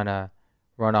makes you want to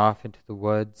run off into the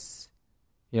woods.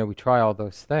 We try all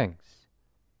those things.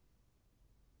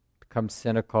 Become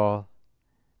cynical.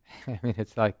 I mean,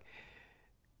 it's like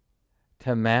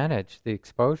to manage the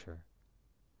exposure.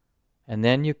 And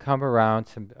then you come around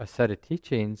a set of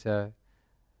teachings that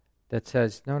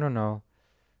says, no,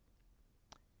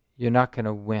 you're not going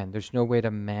to win. There's no way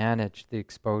to manage the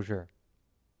exposure.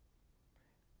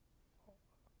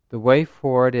 The way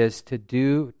forward is to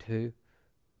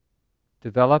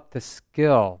develop the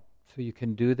skill so you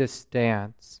can do this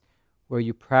dance where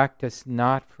you practice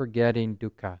not forgetting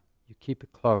dukkha. You keep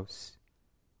it close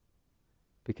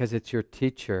because it's your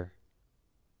teacher,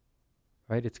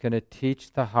 right? It's going to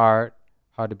teach the heart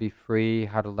how to be free,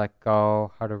 how to let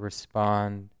go, how to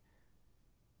respond.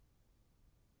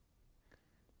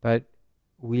 But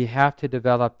we have to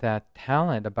develop that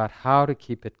talent about how to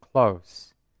keep it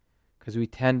close, because we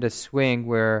tend to swing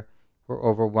where we're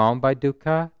overwhelmed by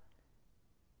dukkha,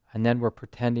 and then we're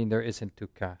pretending there isn't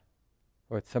dukkha,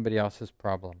 or it's somebody else's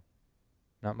problem,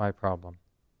 not my problem.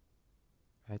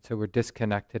 Right? So we're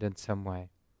disconnected in some way.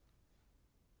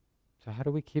 So how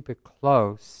do we keep it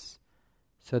close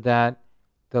so that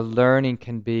the learning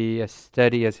can be as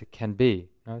steady as it can be?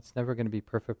 No, it's never going to be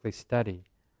perfectly steady.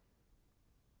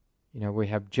 We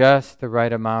have just the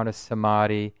right amount of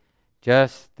samadhi,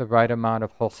 just the right amount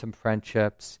of wholesome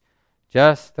friendships,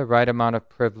 just the right amount of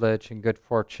privilege and good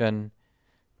fortune,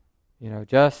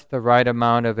 just the right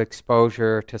amount of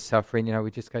exposure to suffering.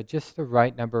 We just got just the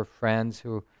right number of friends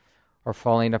who are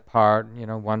falling apart,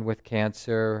 one with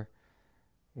cancer,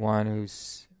 one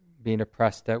who's being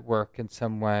oppressed at work in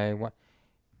some way.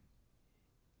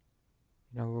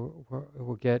 It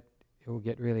will get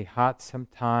really hot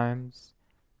sometimes,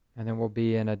 and then we'll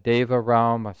be in a deva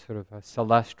realm, a sort of a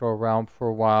celestial realm for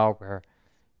a while, where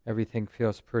everything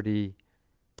feels pretty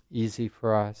easy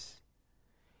for us.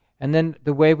 And then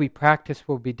the way we practice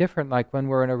will be different. Like when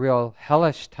we're in a real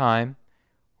hellish time,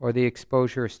 or the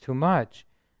exposure is too much,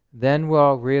 then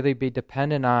we'll really be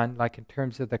dependent on, like in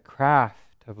terms of the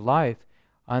craft of life,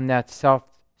 on that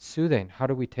self-soothing. How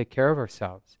do we take care of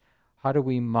ourselves? How do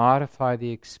we modify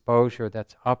the exposure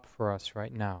that's up for us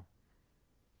right now?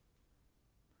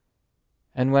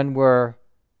 And when we're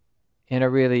in a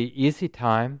really easy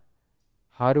time,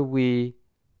 how do we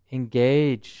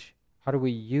engage? How do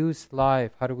we use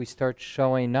life? How do we start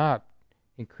showing up?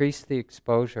 Increase the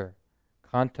exposure,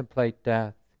 contemplate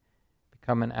death,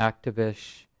 become an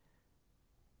activist,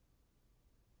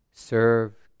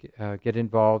 serve, get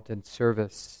involved in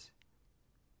service,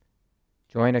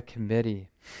 join a committee,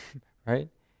 right?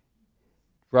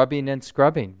 Rubbing and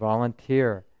scrubbing,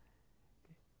 volunteer.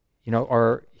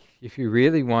 Or if you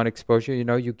really want exposure,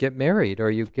 you get married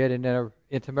or you get in an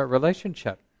intimate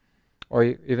relationship. Or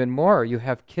even more, you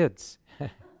have kids.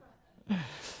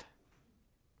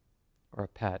 Or a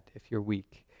pet, if you're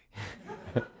weak.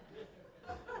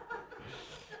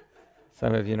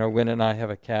 Some of you know, Wynn and I have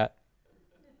a cat.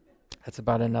 That's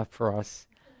about enough for us.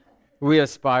 We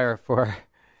aspire for,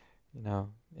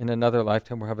 in another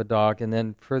lifetime we'll have a dog, and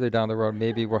then further down the road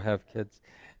maybe we'll have kids.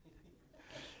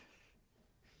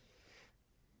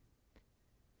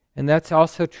 And that's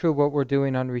also true what we're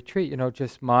doing on retreat,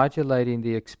 just modulating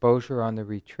the exposure on the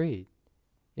retreat.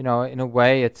 In a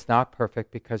way it's not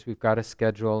perfect because we've got a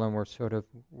schedule and we're sort of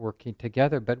working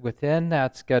together, but within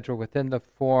that schedule, within the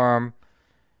form,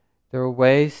 there are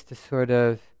ways to sort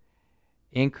of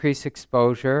increase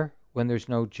exposure when there's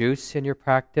no juice in your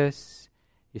practice.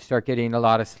 You start getting a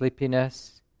lot of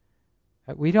sleepiness.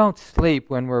 We don't sleep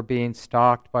when we're being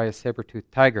stalked by a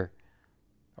saber-toothed tiger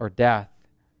or death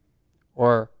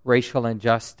or racial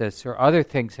injustice or other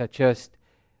things that just,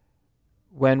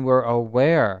 when we're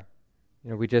aware,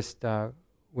 we just,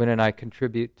 Wynn and I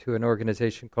contribute to an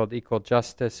organization called Equal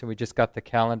Justice, and we just got the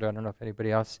calendar. I don't know if anybody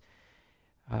else,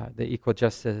 the Equal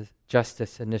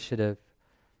Justice Initiative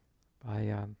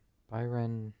by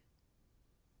Byron,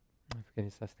 I forget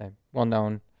his last name,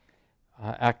 well-known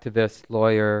activist,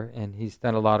 lawyer, and he's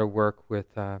done a lot of work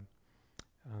with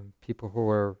people who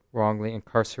were wrongly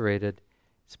incarcerated,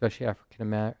 especially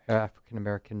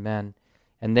African-American men.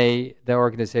 And the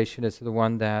organization is the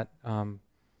one that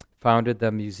founded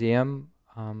the museum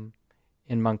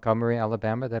in Montgomery,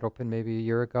 Alabama, that opened maybe a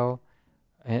year ago.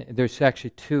 And there's actually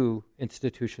two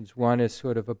institutions. One is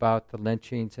sort of about the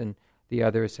lynchings, and the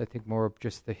other is, I think, more of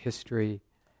just the history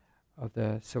of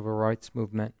the civil rights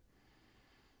movement.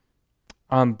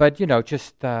 But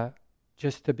just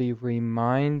to be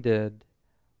reminded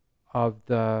of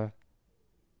the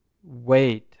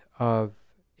weight of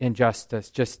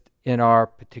injustice just in our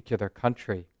particular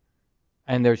country.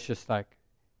 And there's just like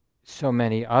so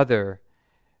many other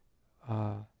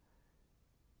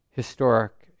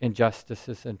historic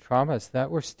injustices and traumas that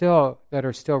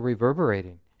are still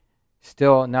reverberating,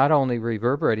 still not only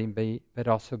reverberating but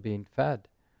also being fed.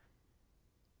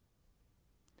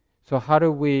 So how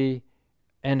do we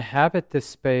inhabit this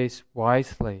space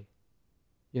wisely,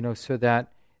 so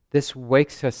that this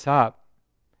wakes us up,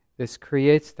 this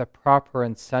creates the proper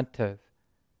incentive.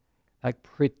 Like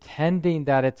pretending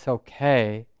that it's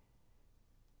okay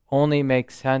only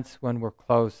makes sense when we're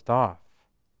closed off,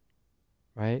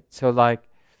 right? So like,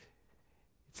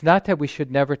 it's not that we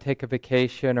should never take a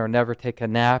vacation or never take a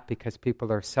nap because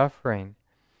people are suffering,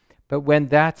 but when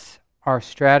that's our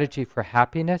strategy for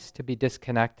happiness, to be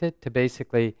disconnected, to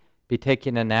basically be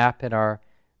taking a nap in our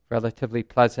relatively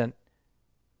pleasant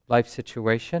life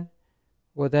situation,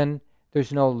 well then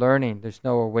there's no learning, there's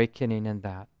no awakening in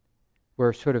that.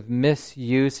 We're sort of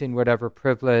misusing whatever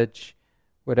privilege,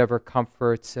 whatever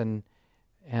comforts and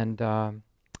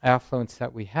affluence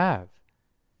that we have.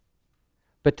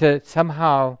 But to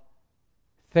somehow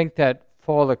think that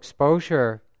full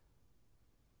exposure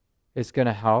is going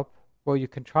to help, well, you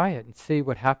can try it and see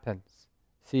what happens.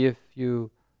 See if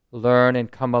you learn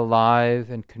and come alive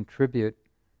and contribute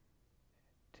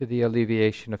to the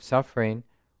alleviation of suffering,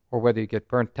 or whether you get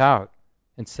burnt out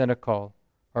and cynical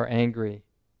or angry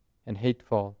and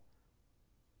hateful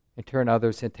and turn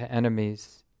others into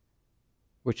enemies,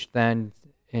 which then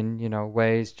in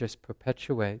ways just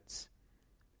perpetuates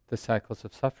the cycles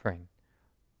of suffering.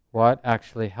 What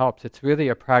actually helps? It's really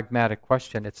a pragmatic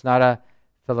question. It's not a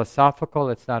philosophical,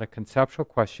 it's not a conceptual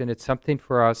question. It's something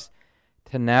for us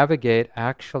to navigate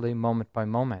actually moment by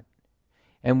moment.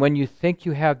 And when you think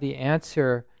you have the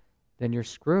answer, then you're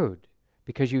screwed,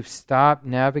 because you've stopped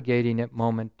navigating it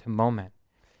moment to moment.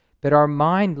 But our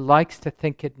mind likes to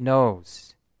think it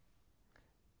knows.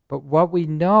 But what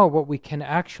we can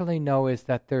actually know is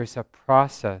that there's a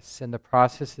process, and the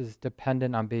process is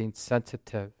dependent on being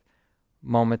sensitive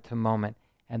moment to moment.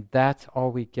 And that's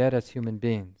all we get as human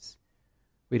beings.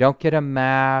 We don't get a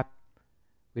map.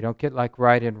 We don't get like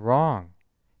right and wrong.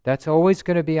 That's always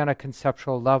going to be on a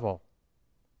conceptual level.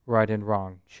 right and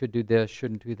wrong, should do this,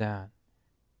 shouldn't do that.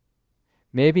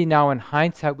 Maybe now in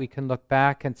hindsight we can look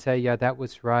back and say, yeah, that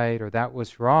was right or that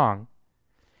was wrong.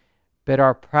 But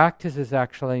our practice is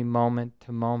actually moment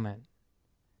to moment.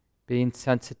 Being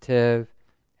sensitive,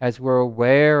 as we're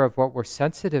aware of what we're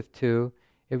sensitive to,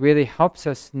 it really helps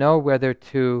us know whether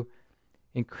to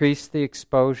increase the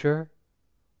exposure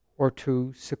or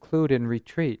to seclude and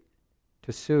retreat,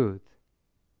 to soothe,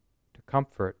 to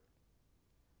comfort.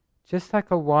 Just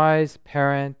like a wise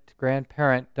parent,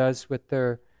 grandparent does with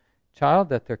their child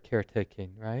that they're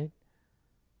caretaking, right?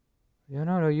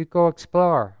 No, you go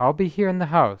explore. I'll be here in the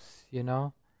house,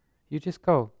 You just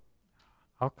go.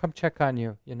 I'll come check on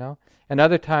you, And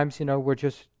other times, we're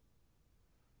just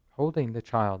holding the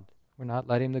child. We're not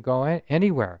letting them go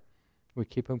anywhere. We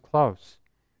keep them close.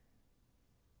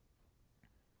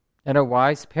 And a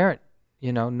wise parent,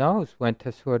 knows when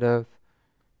to sort of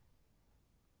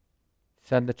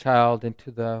send the child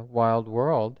into the wild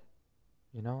world,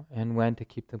 and when to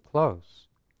keep them close,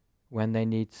 when they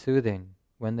need soothing,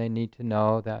 when they need to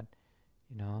know that,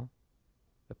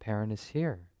 the parent is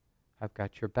here. I've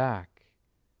got your back.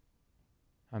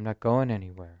 I'm not going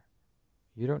anywhere.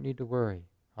 You don't need to worry.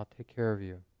 I'll take care of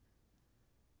you.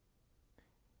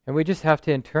 And we just have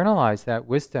to internalize that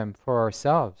wisdom for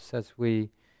ourselves as we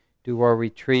do our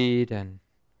retreat and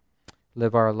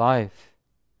live our life.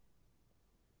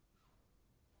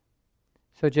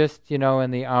 So just,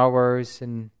 in the hours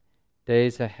and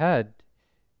days ahead,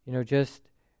 just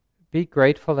be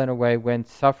grateful in a way when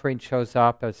suffering shows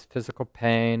up as physical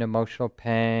pain, emotional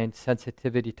pain,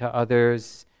 sensitivity to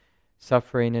others,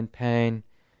 suffering and pain.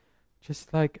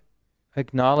 Just like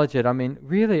acknowledge it. I mean,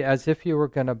 really as if you were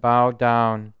going to bow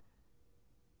down.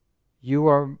 You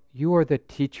are the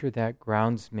teacher that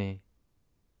grounds me.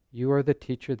 You are the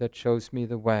teacher that shows me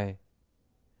the way.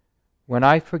 When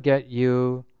I forget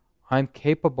you, I'm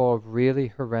capable of really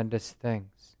horrendous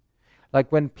things. Like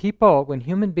when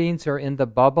human beings are in the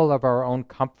bubble of our own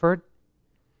comfort,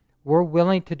 we're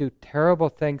willing to do terrible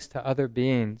things to other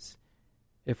beings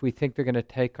if we think they're going to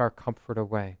take our comfort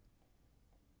away,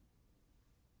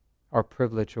 our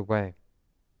privilege away.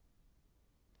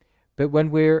 But when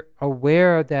we're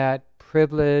aware that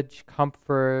privilege,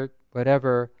 comfort,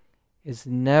 whatever, is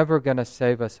never going to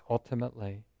save us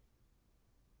ultimately,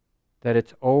 that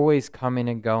it's always coming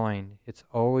and going, it's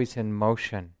always in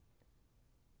motion,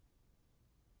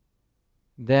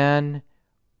 then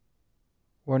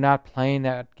we're not playing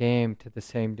that game to the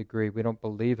same degree. We don't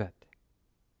believe it,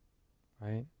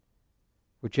 right?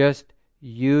 We're just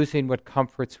using what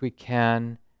comforts we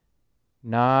can,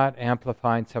 not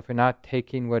amplifying suffering, not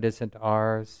taking what isn't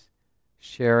ours,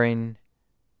 sharing,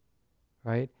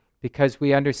 right? Because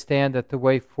we understand that the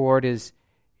way forward is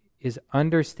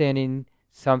understanding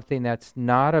something that's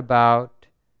not about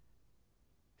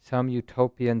some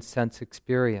utopian sense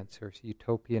experience or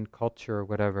utopian culture or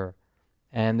whatever.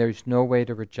 And there's no way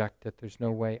to reject it. There's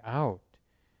no way out.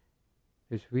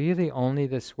 There's really only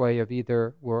this way of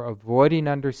either we're avoiding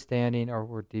understanding or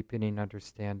we're deepening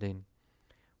understanding.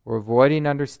 We're avoiding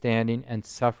understanding and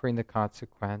suffering the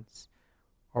consequence,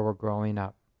 or we're growing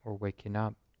up or waking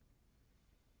up.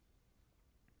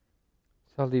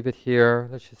 So I'll leave it here.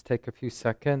 Let's just take a few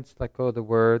seconds, let go of the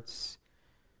words.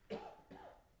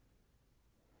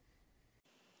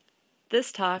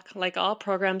 This talk, like all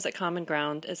programs at Common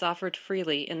Ground, is offered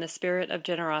freely in the spirit of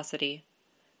generosity.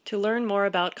 To learn more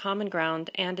about Common Ground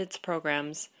and its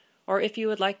programs, or if you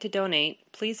would like to donate,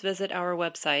 please visit our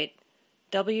website,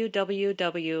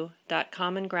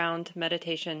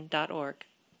 www.commongroundmeditation.org.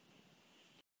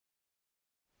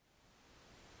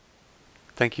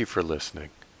 Thank you for listening.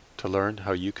 To learn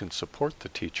how you can support the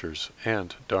teachers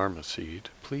and Dharma Seed,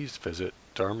 please visit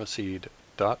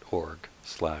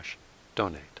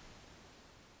dharmaseed.org/donate.